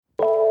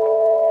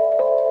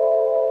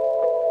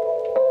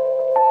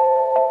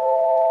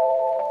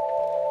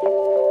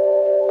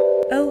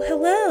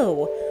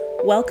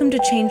Welcome to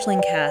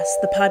Changeling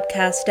Cast, the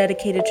podcast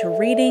dedicated to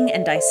reading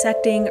and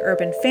dissecting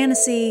urban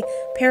fantasy,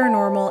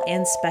 paranormal,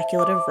 and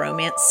speculative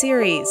romance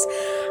series.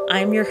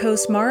 I'm your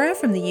host, Mara,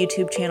 from the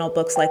YouTube channel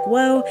Books Like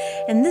Woe,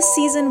 and this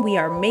season we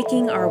are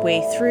making our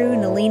way through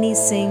Nalini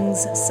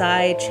Singh's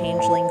Psy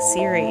Changeling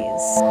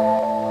series.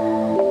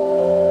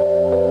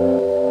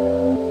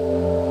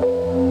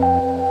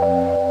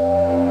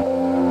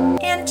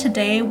 And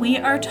today we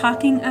are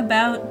talking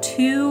about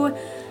two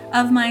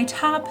of my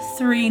top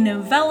three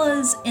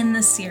novellas in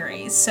the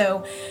series.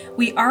 So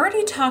we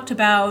already talked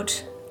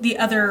about the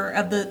other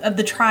of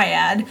the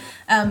triad.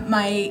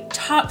 My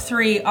top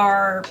three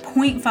are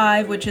Point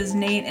 5, which is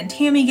Nate and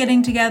Tammy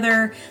getting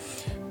together.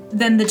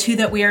 Then the two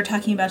that we are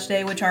talking about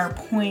today, which are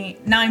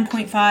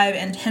 9.5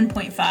 and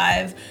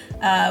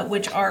 10.5,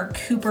 which are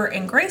Cooper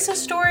and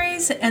Grace's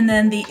stories, and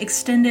then the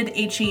extended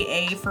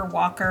HEA for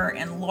Walker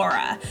and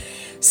Laura.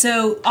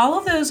 So all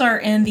of those are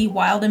in the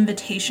Wild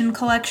Invitation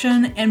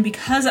collection, and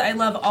because I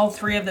love all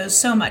three of those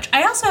so much,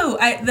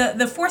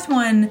 the fourth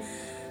one,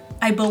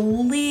 I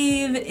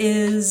believe,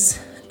 is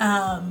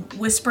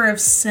Whisper of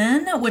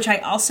Sin, which I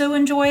also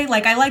enjoy.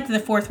 Like, I liked the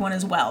fourth one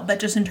as well, but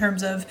just in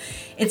terms of,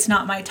 it's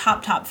not my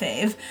top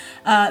fave.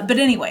 But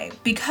anyway,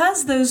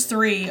 because those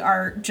three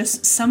are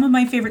just some of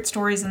my favorite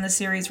stories in the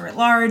series writ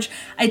large,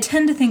 I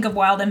tend to think of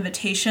Wild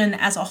Invitation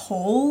as a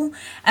whole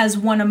as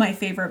one of my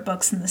favorite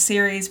books in the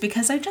series,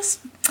 because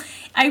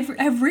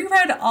I've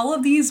reread all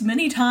of these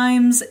many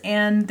times,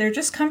 and they're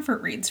just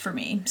comfort reads for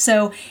me.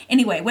 So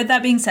anyway, with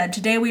that being said,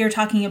 today we are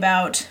talking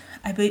about,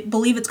 I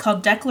believe it's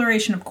called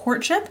Declaration of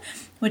Courtship,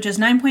 which is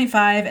 9.5,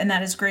 and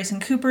that is Grace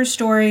and Cooper's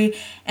story,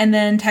 and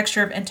then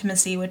Texture of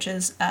Intimacy, which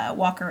is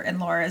Walker and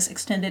Laura's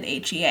extended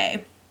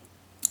HEA.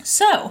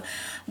 So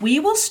we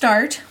will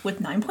start with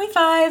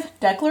 9.5,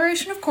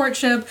 Declaration of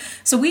Courtship.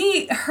 So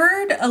we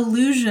heard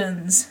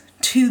allusions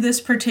to this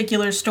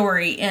particular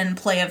story in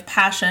Play of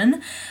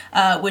Passion,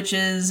 which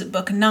is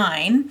book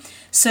 9.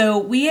 So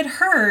we had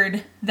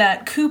heard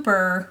that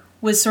Cooper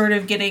was sort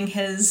of getting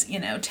his,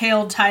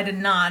 tail tied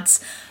in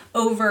knots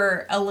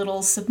over a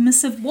little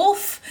submissive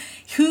wolf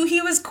who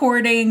he was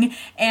courting,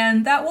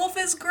 and that wolf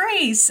is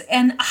Grace.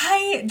 And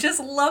I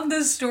just love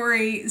this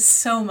story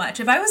so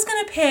much. If I was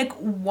going to pick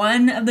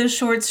one of the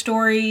short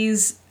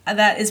stories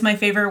that is my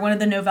favorite, one of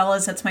the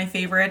novellas that's my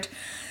favorite,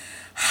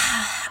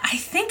 I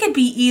think it'd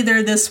be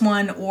either this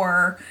one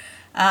or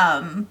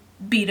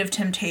Beat of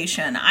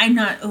Temptation. I'm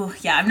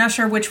not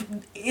sure which.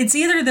 It's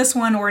either this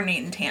one or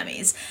Nate and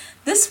Tammy's.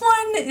 This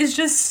one is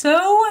just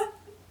so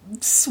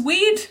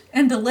sweet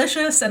and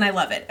delicious, and I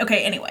love it.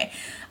 Okay, anyway,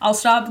 I'll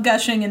stop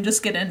gushing and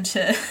just get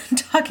into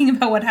talking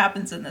about what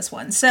happens in this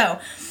one. So,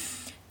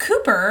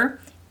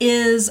 Cooper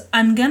is,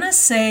 I'm gonna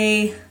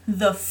say,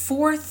 the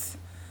fourth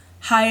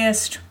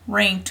highest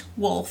ranked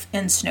wolf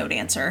in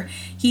Snowdancer.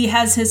 He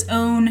has his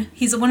own,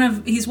 he's one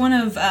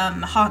of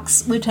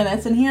Hawk's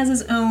lieutenants, and he has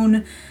his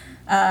own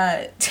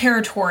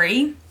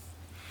territory.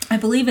 I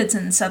believe it's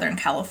in Southern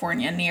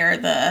California near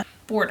the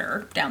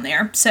border down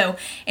there. So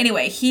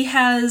anyway, he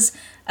has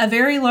a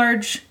very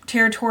large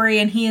territory,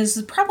 and he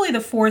is probably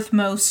the fourth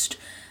most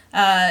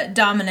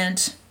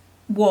dominant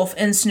wolf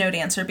in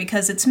Snowdancer,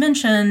 because it's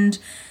mentioned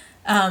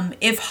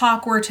if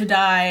Hawk were to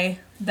die,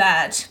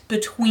 that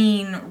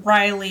between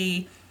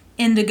Riley,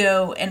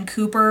 Indigo, and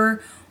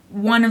Cooper,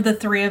 one of the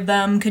three of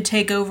them could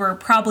take over.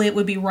 Probably it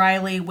would be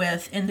Riley,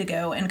 with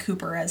Indigo and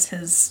Cooper as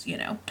his,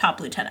 top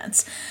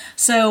lieutenants.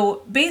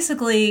 So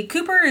basically,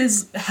 Cooper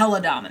is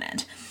hella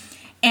dominant.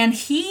 And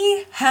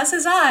he has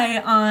his eye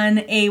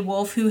on a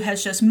wolf who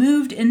has just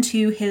moved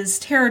into his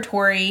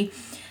territory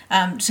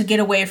to get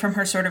away from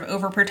her sort of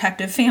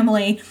overprotective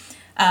family,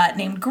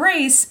 named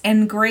Grace.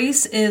 And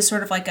Grace is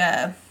sort of like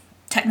a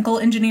technical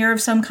engineer of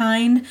some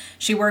kind.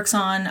 She works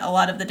on a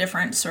lot of the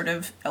different sort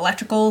of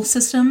electrical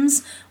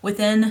systems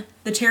within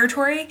the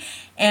territory,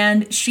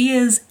 and she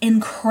is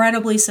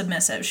incredibly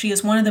submissive. She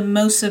is one of the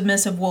most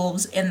submissive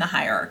wolves in the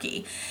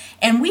hierarchy.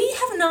 And we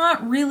have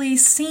not really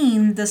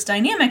seen this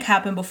dynamic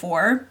happen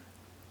before,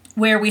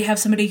 where we have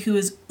somebody who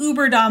is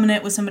uber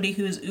dominant with somebody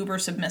who is uber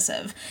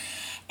submissive.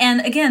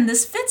 And again,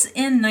 this fits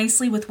in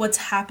nicely with what's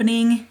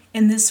happening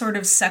in this sort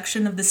of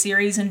section of the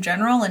series in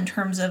general, in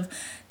terms of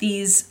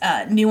these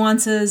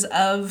nuances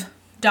of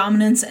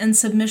dominance and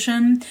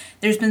submission.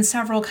 There's been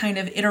several kind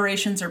of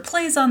iterations or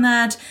plays on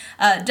that.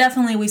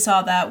 Definitely we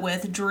saw that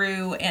with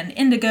Drew and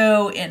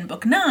Indigo in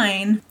book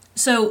 9.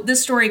 So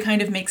this story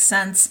kind of makes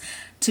sense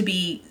to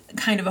be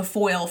kind of a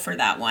foil for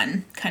that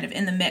one, kind of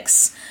in the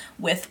mix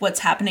with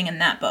what's happening in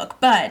that book.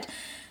 But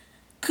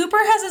Cooper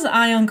has his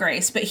eye on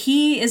Grace, but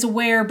he is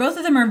aware, both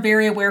of them are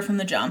very aware from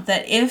the jump,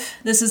 that if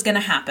this is going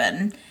to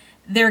happen,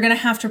 they're going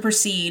to have to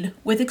proceed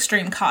with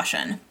extreme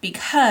caution,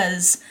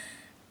 because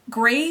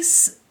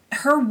Grace,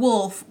 her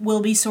wolf, will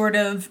be sort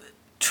of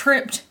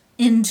tripped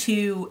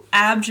into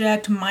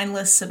abject,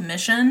 mindless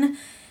submission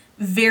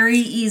very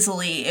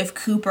easily if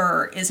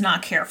Cooper is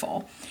not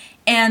careful.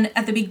 And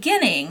at the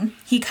beginning,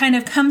 he kind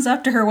of comes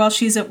up to her while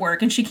she's at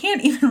work, and she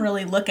can't even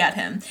really look at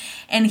him.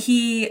 And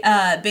he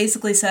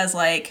basically says,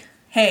 like,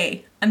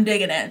 hey, I'm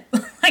digging it.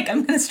 Like,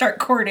 I'm going to start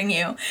courting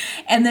you.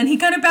 And then he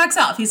kind of backs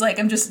off. He's like,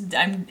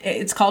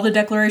 it's called a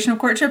declaration of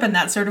courtship. And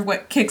that's sort of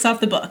what kicks off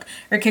the book,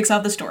 or kicks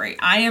off the story.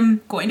 I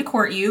am going to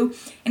court you.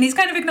 And he's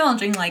kind of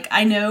acknowledging, like,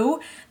 I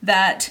know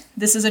that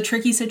this is a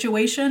tricky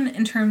situation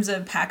in terms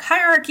of pack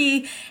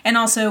hierarchy. And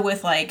also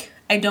with, like,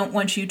 I don't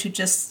want you to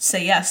just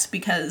say yes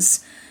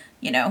because,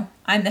 you know,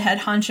 I'm the head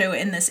honcho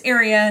in this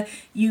area.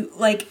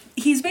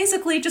 He's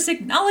basically just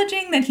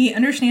acknowledging that he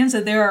understands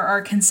that there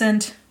are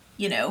consent,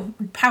 you know,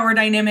 power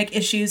dynamic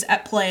issues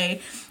at play,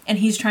 and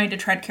he's trying to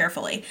tread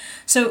carefully.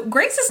 So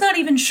Grace is not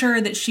even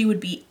sure that she would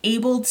be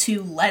able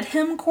to let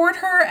him court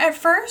her at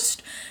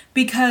first,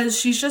 because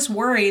she's just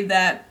worried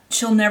that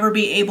she'll never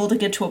be able to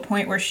get to a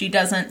point where she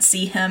doesn't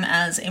see him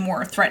as a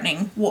more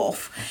threatening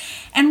wolf.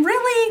 And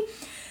really,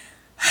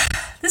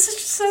 this is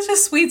just such a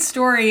sweet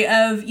story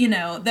of, you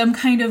know, them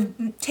kind of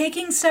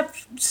taking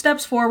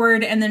steps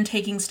forward and then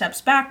taking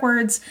steps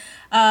backwards,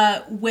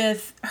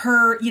 with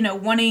her, you know,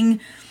 wanting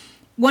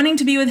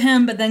to be with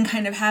him, but then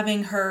kind of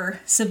having her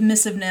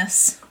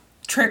submissiveness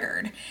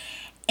triggered.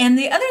 And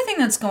the other thing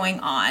that's going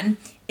on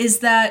is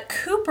that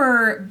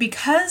Cooper,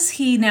 because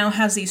he now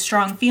has these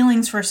strong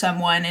feelings for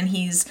someone, and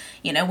he's,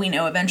 you know, we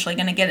know eventually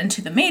going to get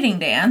into the mating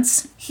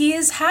dance, he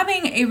is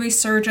having a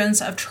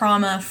resurgence of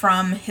trauma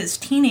from his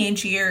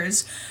teenage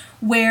years,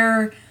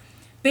 where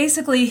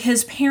basically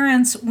his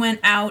parents went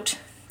out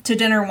to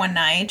dinner one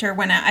night, or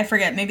I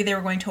forget, maybe they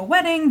were going to a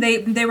wedding.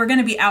 They were going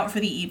to be out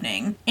for the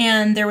evening,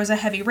 and there was a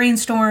heavy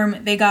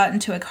rainstorm. They got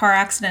into a car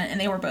accident,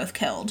 and they were both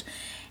killed.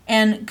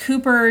 And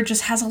Cooper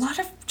just has a lot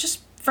of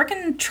just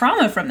freaking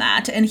trauma from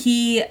that, and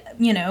he,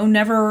 you know,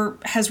 never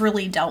has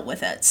really dealt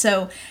with it.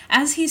 So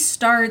as he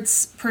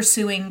starts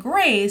pursuing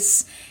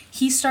Grace,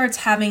 he starts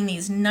having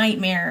these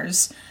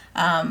nightmares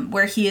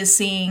where he is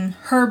seeing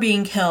her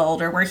being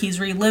killed, or where he's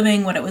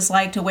reliving what it was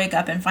like to wake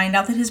up and find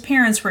out that his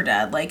parents were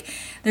dead. Like,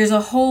 there's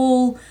a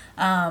whole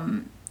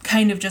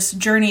kind of just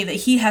journey that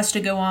he has to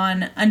go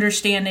on,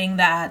 understanding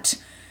that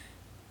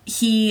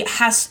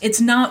it's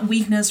not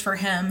weakness for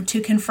him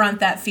to confront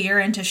that fear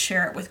and to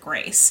share it with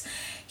Grace.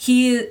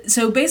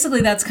 So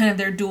basically that's kind of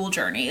their dual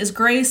journey, is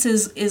Grace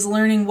is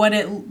learning what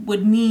it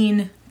would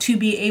mean to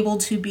be able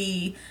to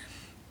be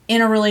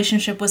in a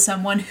relationship with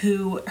someone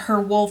who her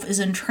wolf is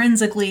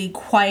intrinsically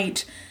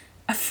quite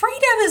afraid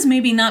of, is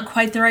maybe not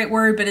quite the right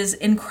word, but is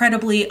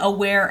incredibly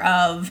aware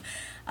of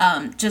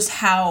just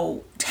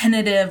how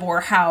tentative,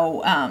 or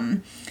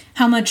how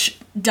much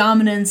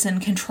dominance and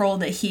control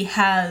that he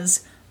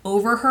has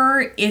over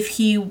her if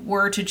he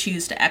were to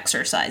choose to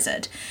exercise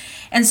it.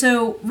 And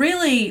so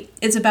really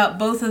it's about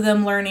both of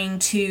them learning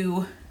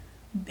to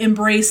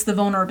embrace the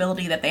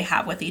vulnerability that they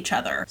have with each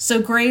other.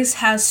 So Grace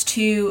has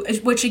to,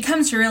 what she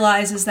comes to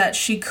realize is that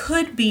she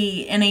could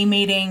be in a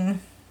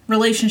mating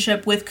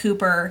relationship with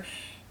Cooper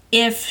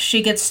if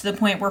she gets to the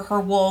point where her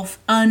wolf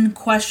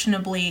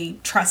unquestionably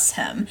trusts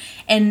him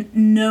and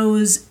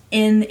knows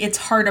in its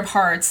heart of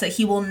hearts that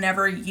he will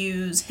never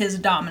use his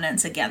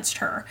dominance against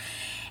her.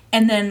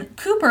 And then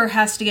Cooper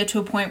has to get to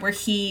a point where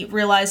he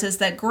realizes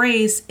that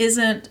Grace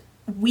isn't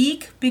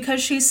weak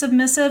because she's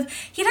submissive.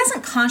 He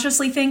doesn't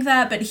consciously think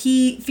that, but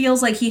he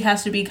feels like he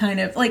has to be kind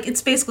of, like,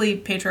 it's basically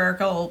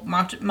patriarchal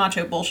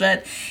macho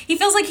bullshit. He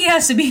feels like he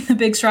has to be the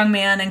big strong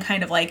man and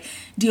kind of like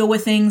deal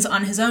with things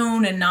on his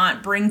own and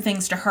not bring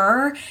things to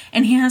her.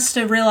 And he has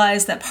to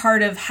realize that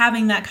part of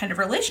having that kind of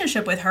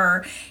relationship with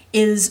her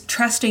is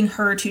trusting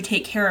her to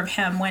take care of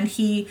him when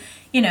he,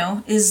 you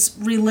know, is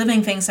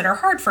reliving things that are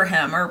hard for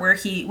him, or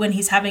when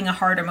he's having a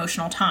hard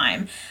emotional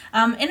time.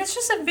 And it's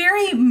just a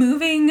very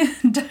moving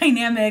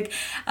dynamic.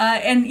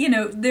 And, you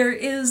know, there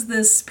is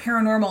this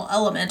paranormal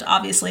element.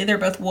 Obviously, they're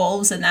both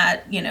wolves, and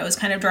that, you know, is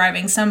kind of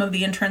driving some of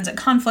the intrinsic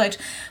conflict.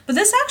 But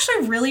this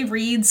actually really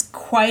reads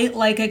quite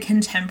like a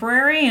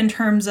contemporary in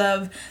terms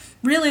of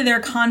really their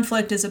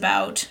conflict is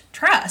about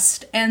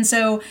trust. And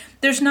so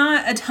there's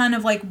not a ton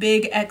of like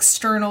big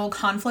external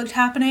conflict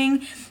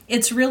happening.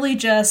 It's really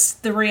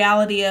just the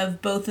reality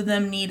of both of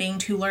them needing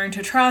to learn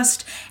to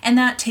trust, and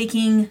that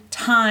taking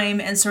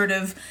time and sort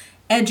of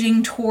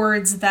edging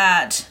towards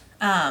that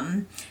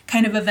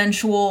kind of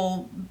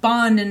eventual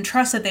bond and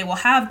trust that they will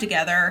have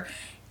together.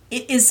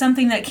 It is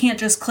something that can't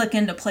just click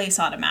into place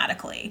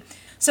automatically.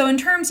 So in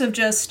terms of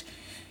just,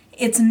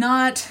 it's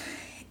not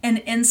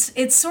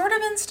it's sort of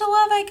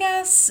insta-love, I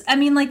guess. I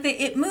mean, like,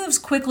 it moves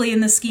quickly in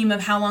the scheme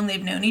of how long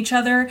they've known each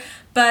other,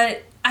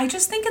 but I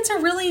just think it's a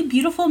really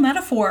beautiful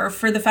metaphor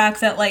for the fact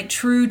that, like,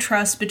 true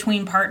trust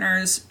between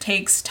partners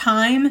takes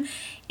time,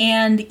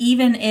 and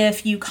even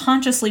if you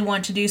consciously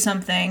want to do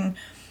something,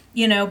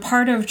 you know,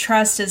 part of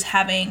trust is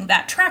having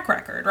that track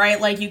record, right?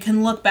 Like, you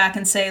can look back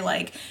and say,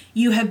 like,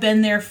 you have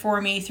been there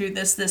for me through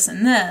this, this,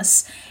 and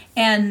this.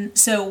 And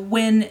so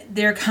when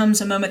there comes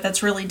a moment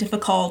that's really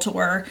difficult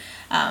or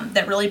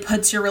that really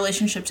puts your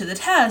relationship to the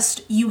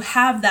test, you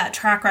have that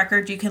track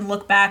record. You can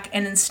look back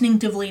and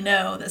instinctively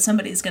know that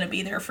somebody's going to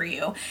be there for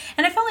you.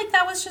 And I felt like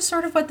that was just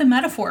sort of what the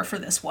metaphor for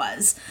this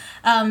was.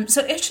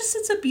 So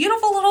it's a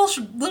beautiful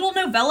little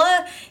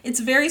novella. It's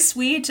very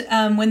sweet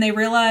when they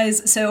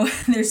realize, so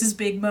there's this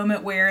big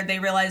moment where they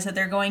realize that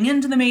they're going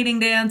into the mating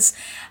dance,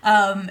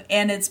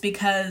 and it's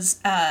because,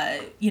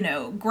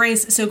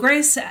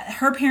 Grace,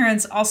 her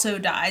parents also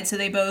died, so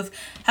they both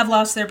have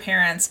lost their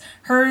parents.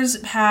 Hers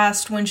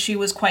passed when she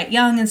was quite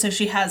young, and so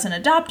she has an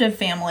adoptive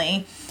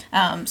family.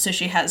 So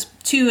she has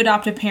 2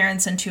 adoptive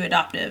parents and 2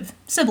 adoptive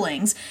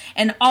siblings,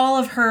 and all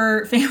of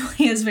her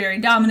family is very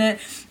dominant.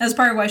 That's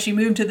part of why she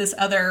moved to this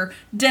other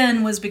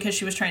den, was because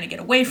she was trying to get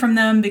away from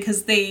them,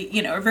 because they,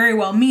 are very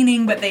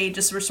well-meaning, but they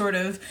just were sort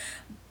of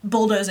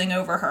bulldozing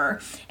over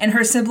her. And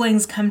her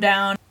siblings come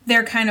down.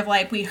 They're kind of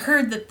like, we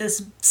heard that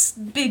this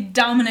big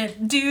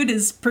dominant dude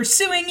is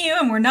pursuing you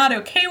and we're not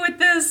okay with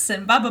this,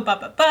 and blah, blah, blah,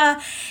 blah,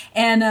 blah.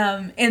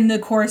 And in the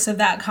course of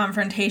that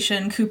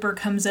confrontation, Cooper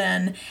comes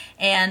in,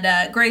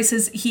 and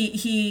Grace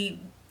he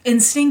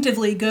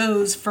instinctively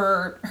goes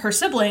for her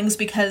siblings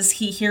because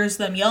he hears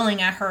them yelling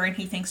at her and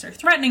he thinks they're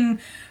threatening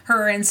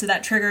her, and so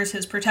that triggers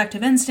his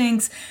protective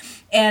instincts.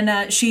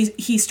 And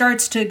he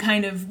starts to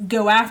kind of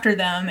go after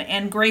them,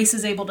 and Grace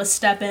is able to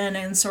step in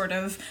and sort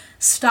of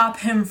stop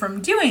him from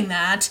doing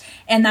that.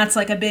 And that's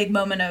like a big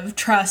moment of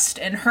trust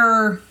in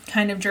her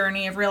kind of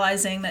journey of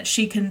realizing that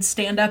she can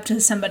stand up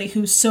to somebody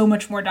who's so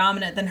much more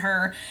dominant than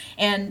her.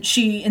 And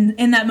she,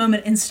 in that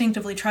moment,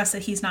 instinctively trusts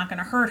that he's not going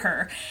to hurt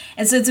her.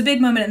 And so it's a big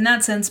moment in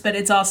that sense, but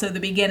it's also the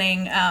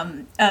beginning,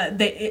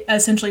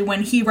 essentially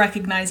when he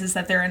recognizes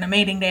that they're in a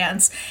mating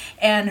dance,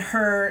 and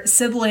her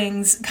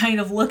siblings kind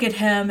of look at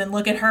him and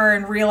look at her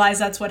and realize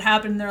that's what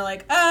happened. They're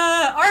like,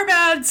 our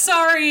bad,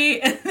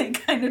 sorry. And they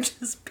kind of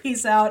just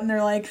peace out, and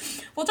they're like,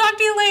 we'll talk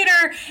to you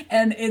later.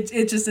 And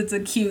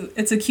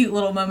it's a cute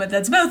little moment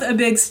that's both a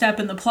big step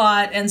in the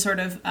plot and sort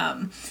of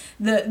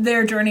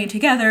their journey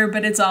together,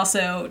 but it's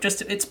also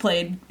just, it's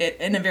played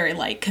in a very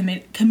light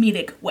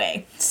comedic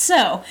way.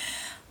 So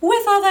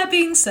with all that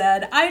being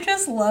said, I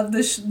just love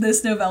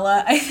this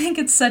novella. I think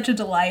it's such a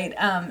delight.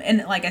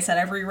 And like I said,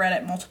 I've reread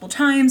it multiple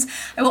times.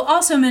 I will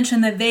also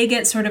mention that they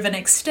get sort of an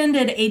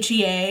extended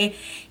HEA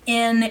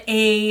in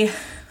a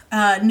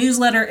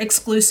newsletter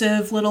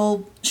exclusive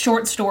little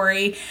short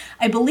story.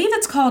 I believe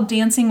it's called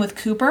Dancing with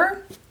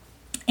Cooper,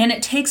 and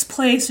it takes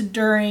place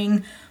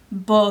during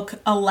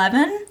book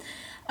 11.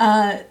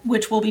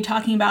 Which we'll be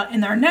talking about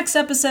in our next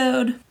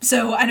episode.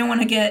 So I don't want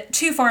to get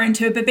too far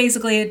into it, but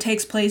basically it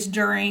takes place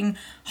during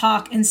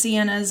Hawk and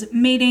Sienna's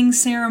mating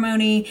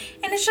ceremony.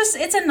 And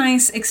it's a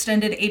nice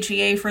extended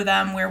HEA for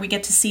them, where we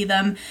get to see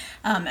them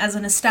as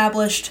an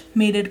established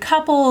mated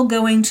couple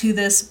going to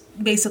this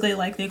basically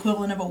like the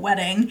equivalent of a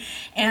wedding.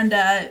 And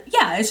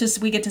it's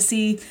just, we get to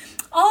see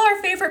all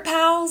our favorite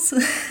pals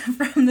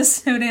from the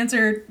Snow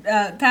Dancer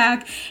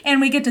pack,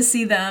 and we get to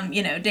see them,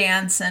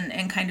 dance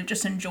and kind of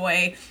just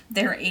enjoy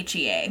their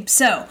HEA.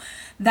 So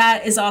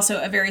that is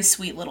also a very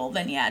sweet little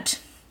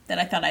vignette that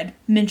I thought I'd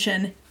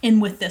mention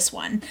in with this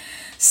one.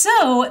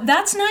 So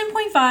that's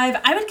 9.5.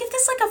 I would give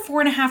this like a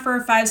 4.5 or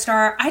a 5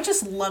 star. I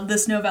just love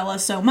this novella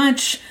so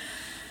much.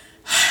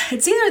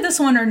 It's either this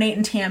one or Nate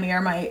and Tammy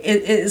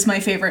is my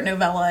favorite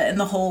novella in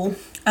the whole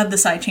of the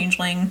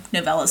Psy-Changeling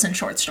novellas and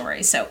short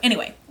stories. So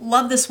anyway,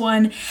 love this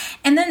one.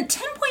 And then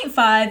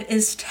 10.5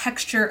 is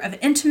Texture of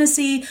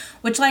Intimacy,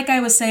 which, like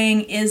I was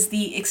saying, is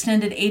the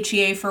extended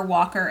HEA for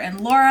Walker and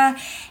Laura.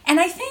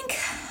 And I think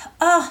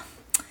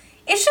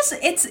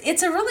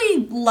it's a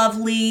really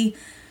lovely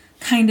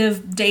kind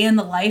of day in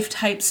the life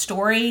type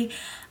story.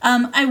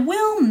 I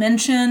will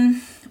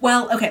mention,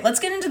 let's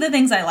get into the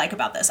things I like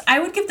about this.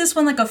 I would give this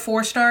one like a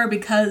 4 star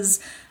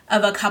because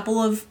of a couple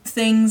of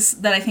things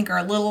that I think are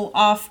a little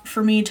off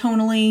for me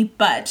tonally,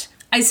 but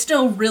I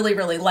still really,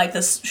 really like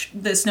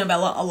this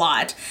novella a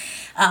lot,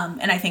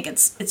 and I think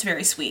it's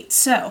very sweet.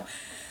 So,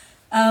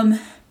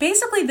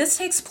 basically this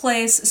takes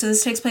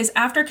place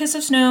after Kiss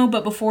of Snow,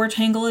 but before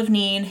Tangle of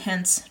Need,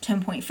 hence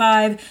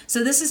 10.5.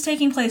 So this is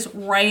taking place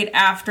right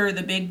after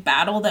the big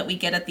battle that we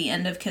get at the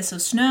end of Kiss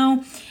of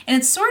Snow. And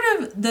it's sort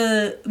of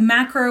the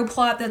macro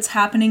plot that's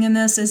happening in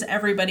this is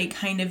everybody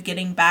kind of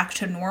getting back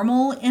to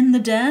normal in the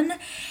den.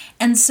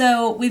 And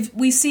so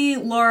we see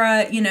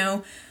Laura,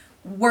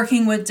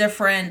 working with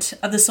different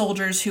of the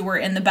soldiers who were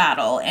in the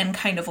battle and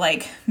kind of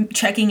like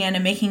checking in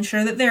and making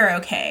sure that they're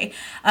okay.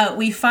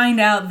 We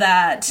find out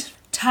that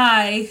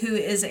Ty, who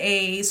is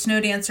a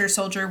Snow Dancer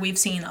soldier we've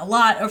seen a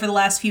lot over the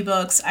last few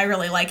books, I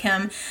really like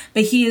him,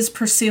 but he is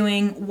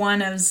pursuing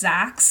one of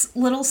Zach's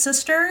little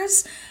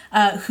sisters,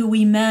 who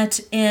we met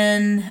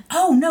in,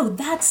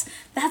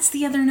 that's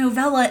the other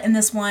novella in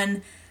this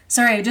one.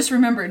 Sorry, I just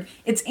remembered.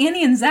 It's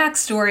Annie and Zach's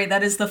story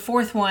that is the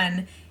 4th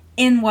one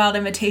in Wild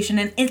Invitation,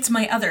 and it's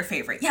my other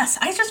favorite. Yes,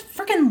 I just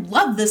freaking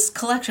love this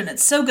collection.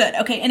 It's so good.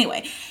 Okay,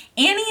 anyway,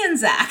 Annie and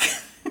Zach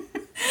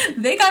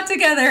they got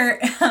together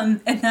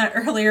in that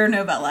earlier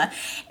novella.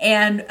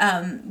 And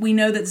we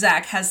know that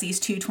Zach has these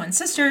two twin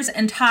sisters,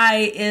 and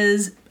Ty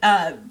is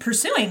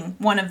pursuing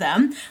one of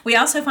them. We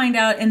also find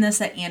out in this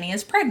that Annie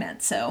is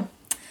pregnant, so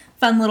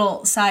fun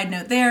little side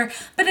note there.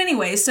 But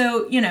anyway,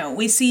 so,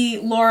 we see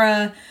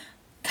Laura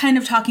kind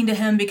of talking to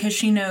him because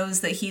she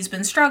knows that he's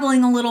been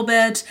struggling a little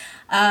bit.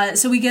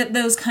 So we get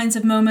those kinds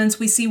of moments.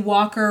 We see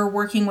Walker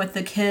working with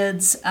the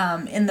kids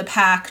in the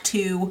pack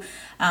to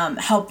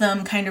help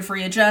them kind of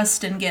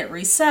readjust and get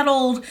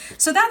resettled.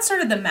 So that's sort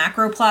of the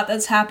macro plot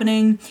that's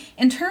happening.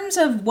 In terms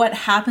of what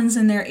happens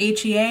in their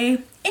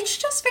HEA, it's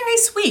just very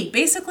sweet.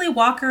 Basically,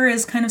 Walker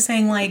is kind of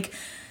saying, like,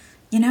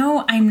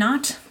 I'm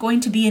not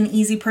going to be an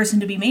easy person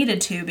to be mated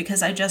to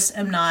because I just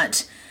I'm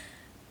not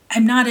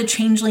a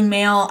changeling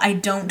male. I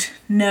don't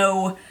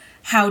know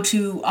how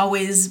to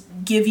always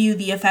give you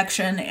the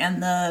affection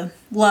and the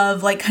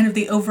love, like kind of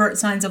the overt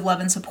signs of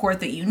love and support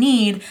that you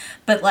need,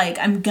 but like,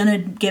 I'm gonna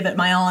give it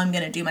my all, I'm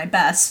gonna do my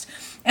best.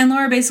 And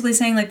Laura basically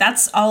saying, like,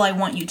 that's all I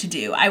want you to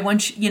do. I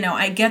want you,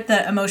 I get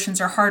that emotions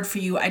are hard for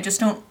you, I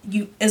just don't,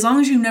 as long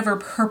as you never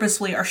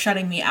purposely are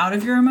shutting me out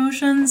of your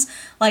emotions,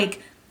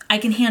 like, I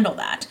can handle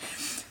that.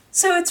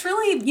 So it's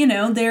really,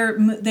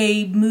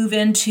 they move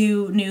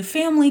into new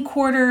family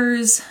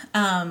quarters.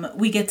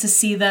 We get to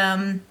see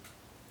them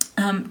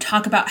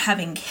talk about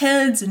having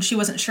kids, and she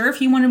wasn't sure if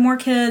he wanted more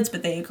kids,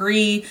 but they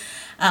agree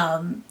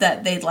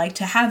that they'd like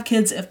to have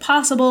kids if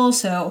possible.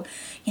 So,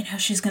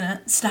 she's going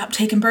to stop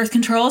taking birth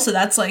control. So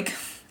that's like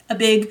a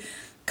big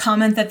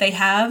comment that they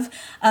have.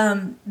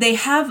 They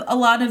have a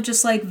lot of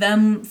just like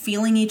them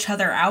feeling each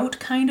other out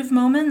kind of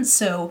moments.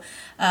 So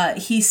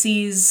he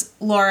sees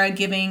Laura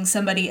giving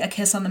somebody a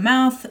kiss on the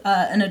mouth,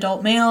 an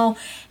adult male,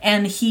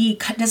 and he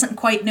doesn't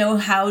quite know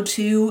how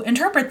to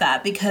interpret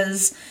that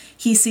because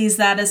he sees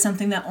that as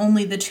something that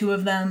only the two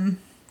of them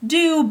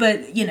do,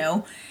 but,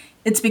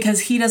 it's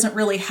because he doesn't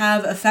really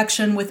have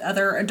affection with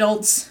other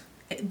adults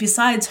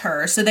besides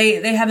her. So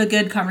they have a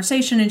good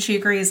conversation, and she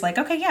agrees, like,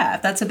 okay, yeah,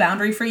 if that's a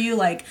boundary for you,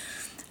 like,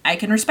 I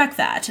can respect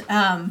that.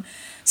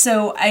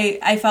 So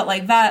I felt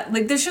like that,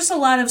 like, there's just a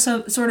lot of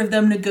sort of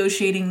them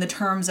negotiating the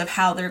terms of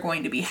how they're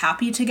going to be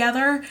happy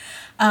together.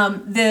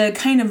 The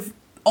kind of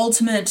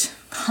ultimate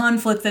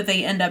conflict that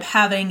they end up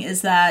having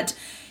is that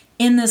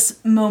in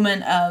this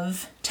moment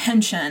of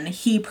tension,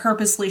 he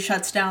purposely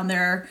shuts down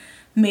their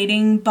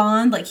mating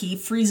bond, like he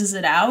freezes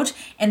it out,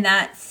 and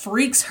that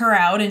freaks her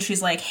out, and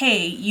she's like,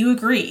 hey, you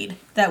agreed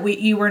that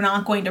you were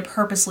not going to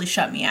purposely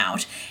shut me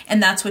out,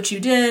 and that's what you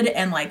did,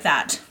 and like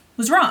that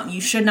was wrong.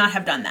 You should not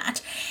have done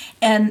that.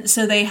 And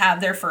so they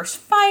have their first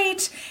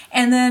fight,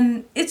 and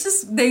then it's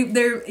just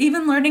they're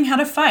even learning how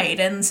to fight,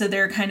 and so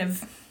they're kind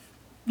of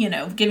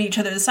giving each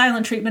other the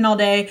silent treatment all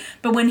day.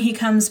 But when he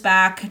comes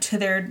back to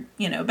their,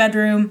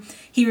 bedroom,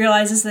 he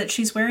realizes that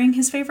she's wearing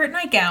his favorite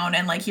nightgown,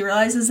 and like he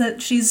realizes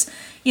that she's,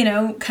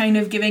 kind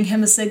of giving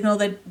him a signal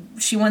that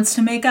she wants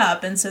to make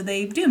up, and so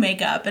they do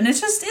make up, and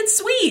it's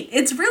sweet.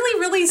 It's really,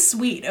 really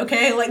sweet,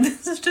 okay? Like,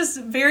 this is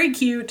just very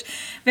cute,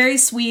 very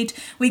sweet.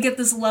 We get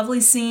this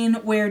lovely scene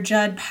where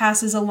Judd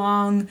passes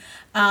along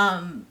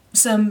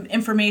some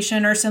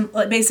information, or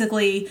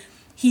basically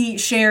he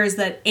shares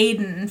that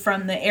Aiden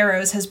from the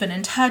Arrows has been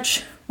in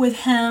touch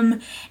with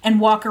him,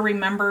 and Walker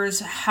remembers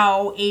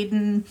how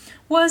Aiden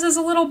was as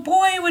a little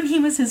boy when he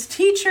was his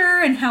teacher,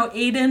 and how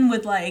Aiden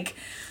would like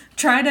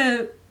try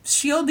to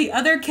shield the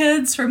other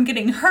kids from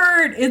getting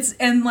hurt. It's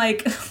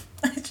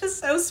just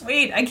so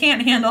sweet. I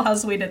can't handle how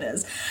sweet it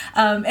is.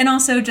 And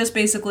also just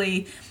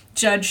basically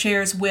Judd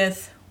shares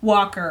with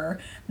Walker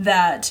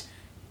that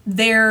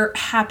their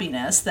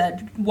happiness,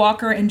 that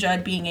Walker and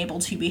Judd being able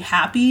to be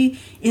happy,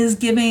 is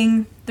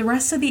giving the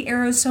rest of the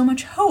Arrows so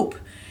much hope,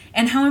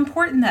 and how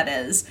important that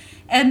is.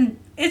 And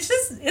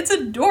it's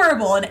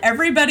adorable, and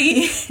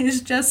everybody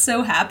is just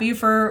so happy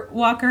for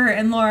Walker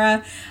and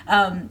Laura.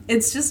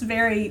 It's just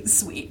very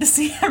sweet to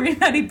see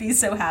everybody be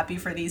so happy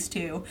for these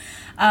two.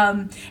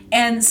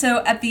 And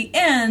so at the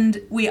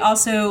end, we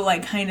also,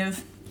 like, kind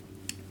of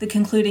the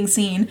concluding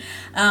scene,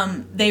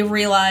 they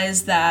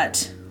realize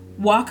that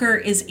Walker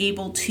is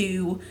able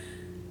to,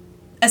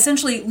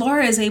 essentially,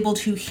 Laura is able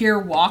to hear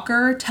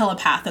Walker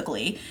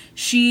telepathically.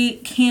 She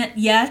can't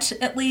yet,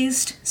 at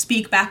least,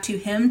 speak back to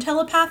him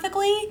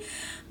telepathically,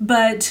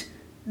 but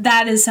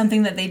that is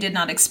something that they did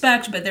not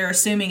expect, but they're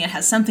assuming it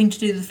has something to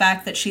do with the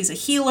fact that she's a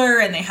healer,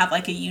 and they have,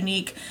 like, a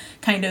unique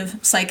kind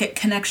of psychic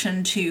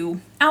connection to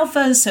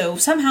Alpha, so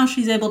somehow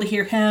she's able to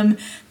hear him.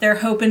 They're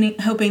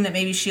hoping that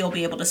maybe she'll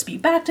be able to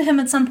speak back to him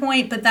at some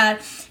point, but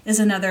that is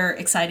another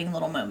exciting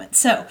little moment.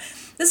 So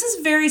this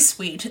is very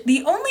sweet.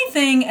 The only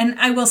thing, and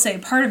I will say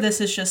part of this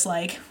is just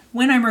like,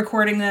 when I'm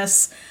recording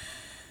this,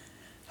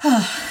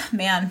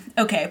 man,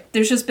 okay,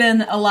 there's just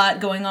been a lot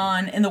going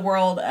on in the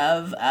world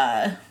of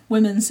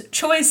women's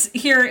choice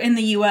here in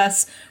the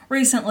US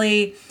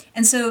recently.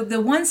 And so the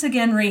once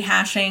again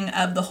rehashing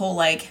of the whole,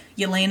 like,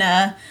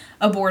 Yelena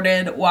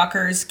aborted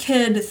Walker's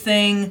kid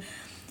thing,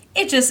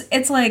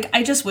 it's like,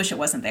 I just wish it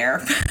wasn't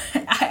there.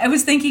 I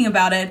was thinking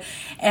about it,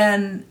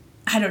 and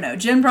I don't know,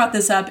 Jen brought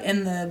this up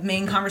in the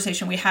main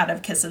conversation we had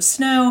of Kiss of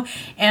Snow,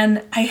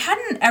 and I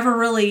hadn't ever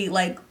really,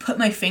 like, put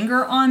my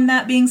finger on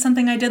that being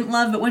something I didn't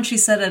love, but when she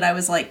said it, I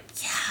was like,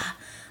 yeah,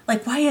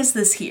 like, why is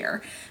this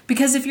here?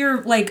 Because if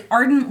you're, like,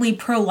 ardently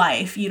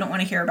pro-life, you don't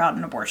want to hear about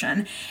an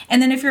abortion.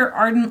 And then if you're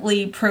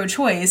ardently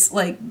pro-choice,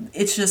 like,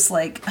 it's just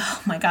like,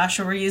 oh my gosh,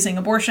 we're using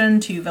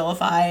abortion to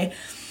vilify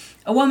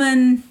a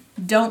woman.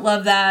 Don't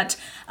love that.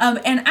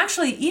 And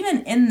actually,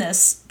 even in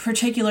this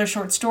particular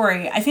short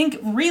story, I think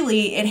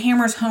really it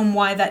hammers home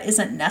why that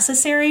isn't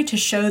necessary to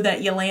show that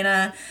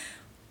Yelena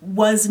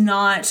was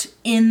not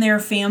in their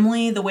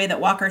family the way that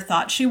Walker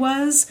thought she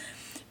was.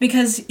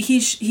 Because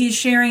he's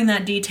sharing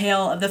that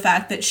detail of the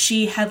fact that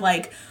she had,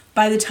 like,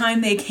 by the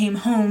time they came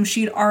home,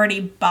 she'd already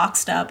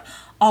boxed up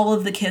all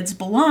of the kids'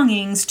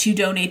 belongings to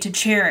donate to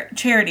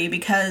charity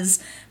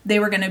because they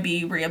were going to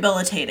be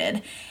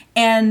rehabilitated.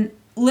 And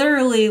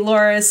literally,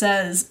 Laura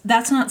says,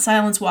 that's not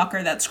silence,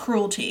 Walker, that's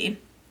cruelty.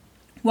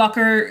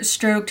 Walker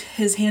stroked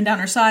his hand down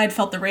her side,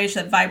 felt the rage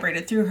that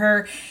vibrated through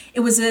her.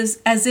 It was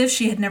as if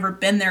she had never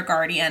been their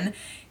guardian.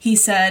 He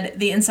said,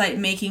 the insight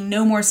making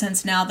no more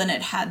sense now than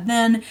it had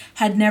then,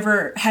 had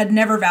never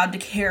vowed to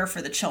care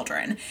for the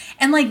children.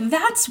 And, like,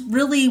 that's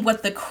really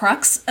what the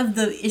crux of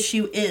the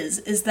issue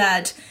is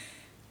that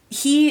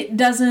he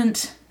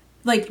doesn't,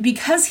 like,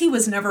 because he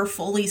was never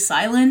fully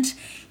silent,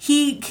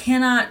 he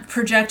cannot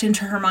project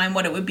into her mind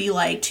what it would be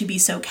like to be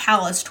so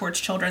callous towards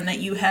children that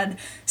you had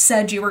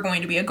said you were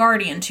going to be a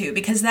guardian to,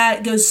 because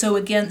that goes so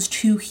against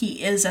who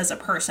he is as a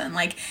person.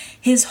 Like,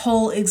 his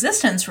whole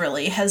existence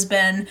really has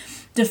been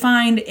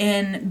defined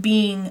in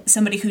being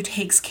somebody who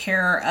takes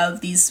care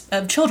of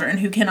children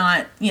who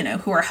cannot,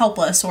 who are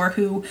helpless or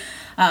who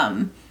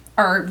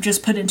are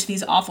just put into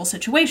these awful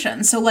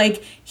situations. So,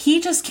 like, he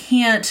just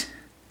can't,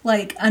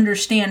 like,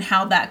 understand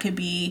how that could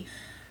be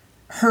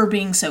her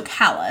being so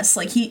callous.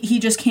 Like, he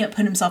just can't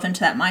put himself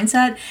into that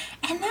mindset.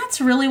 And that's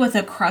really what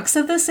the crux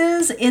of this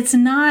is. It's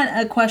not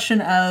a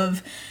question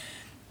of,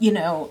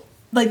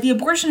 like, the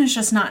abortion is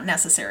just not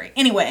necessary.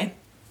 Anyway,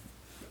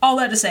 all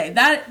that to say,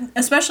 that,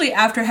 especially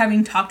after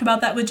having talked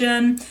about that with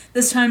Jen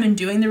this time and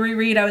doing the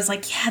reread, I was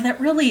like, yeah, that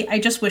really, I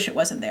just wish it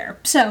wasn't there.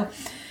 So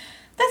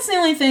that's the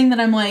only thing that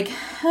I'm like,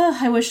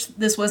 I wish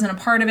this wasn't a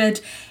part of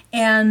it.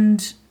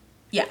 And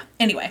yeah,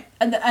 anyway,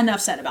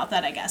 enough said about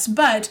that, I guess.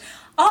 But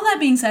all that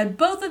being said,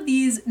 both of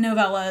these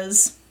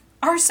novellas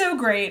are so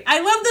great. I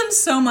love them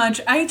so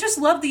much. I just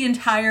love the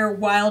entire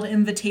Wild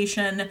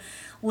Invitation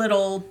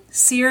little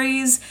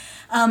series.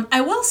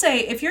 I will say,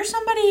 if you're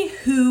somebody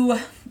who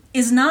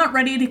is not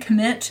ready to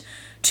commit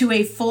to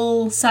a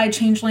full Side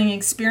Changeling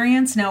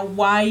experience, now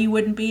why you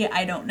wouldn't be,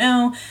 I don't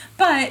know.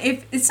 But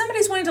if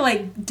somebody's wanting to,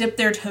 like, dip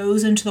their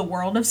toes into the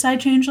world of Side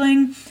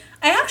Changeling,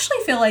 I actually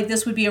feel like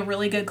this would be a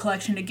really good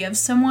collection to give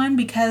someone,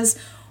 because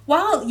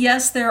while,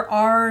 yes, there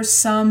are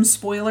some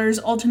spoilers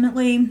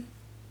ultimately,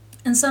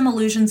 and some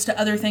allusions to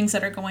other things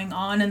that are going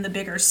on in the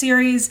bigger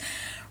series,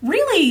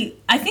 really,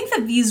 I think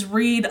that these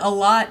read a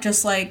lot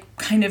just like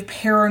kind of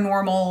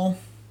paranormal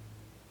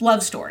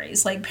love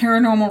stories, like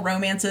paranormal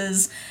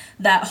romances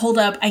that hold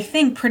up, I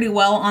think, pretty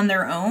well on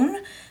their own.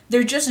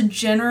 They're just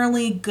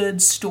generally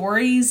good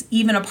stories,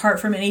 even apart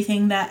from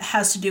anything that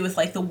has to do with,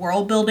 like, the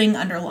world building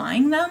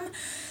underlying them.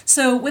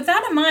 So with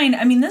that in mind,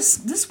 I mean,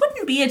 this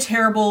wouldn't be a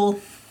terrible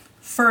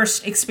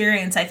first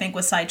experience, I think,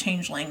 with Side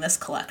Changeling, this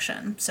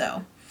collection.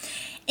 So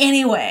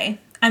anyway,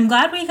 I'm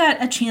glad we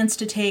got a chance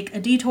to take a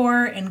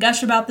detour and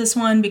gush about this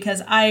one,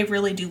 because I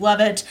really do love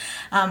it.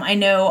 I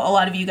know a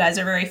lot of you guys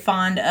are very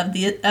fond of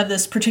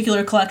this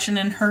particular collection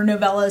and her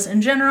novellas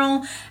in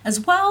general as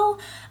well.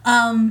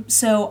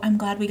 So I'm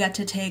glad we got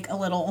to take a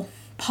little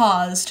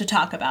pause to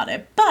talk about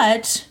it.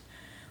 But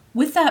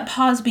with that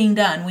pause being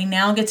done, we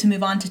now get to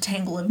move on to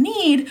Tangle of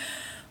Need,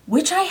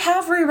 which I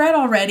have reread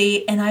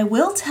already, and I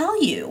will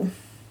tell you,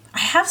 I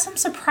have some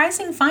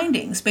surprising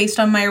findings based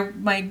on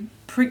my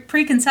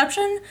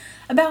preconception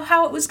about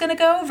how it was going to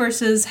go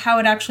versus how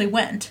it actually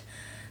went.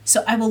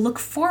 So I will look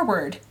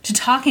forward to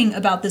talking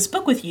about this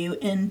book with you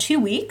in 2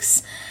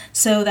 weeks.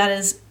 So that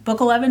is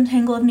Book 11,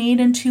 Tangle of Need,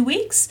 in 2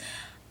 weeks.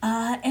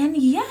 And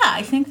yeah,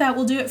 I think that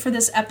will do it for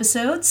this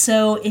episode.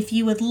 So if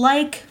you would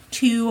like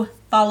to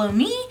follow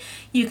me,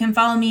 you can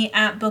follow me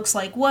at Books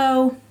Like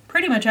Whoa,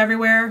 pretty much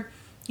everywhere.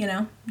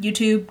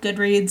 YouTube,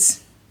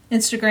 Goodreads,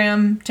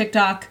 Instagram,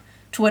 TikTok,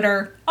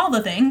 Twitter, all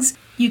the things.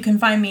 You can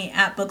find me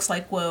at Books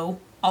Like Whoa,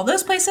 all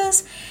those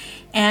places.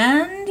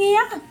 And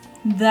yeah,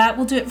 that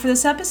will do it for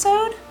this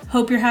episode.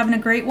 Hope you're having a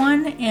great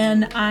one,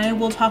 and I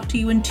will talk to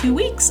you in 2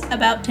 weeks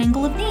about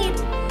Tangle of Need.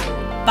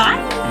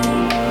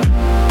 Bye!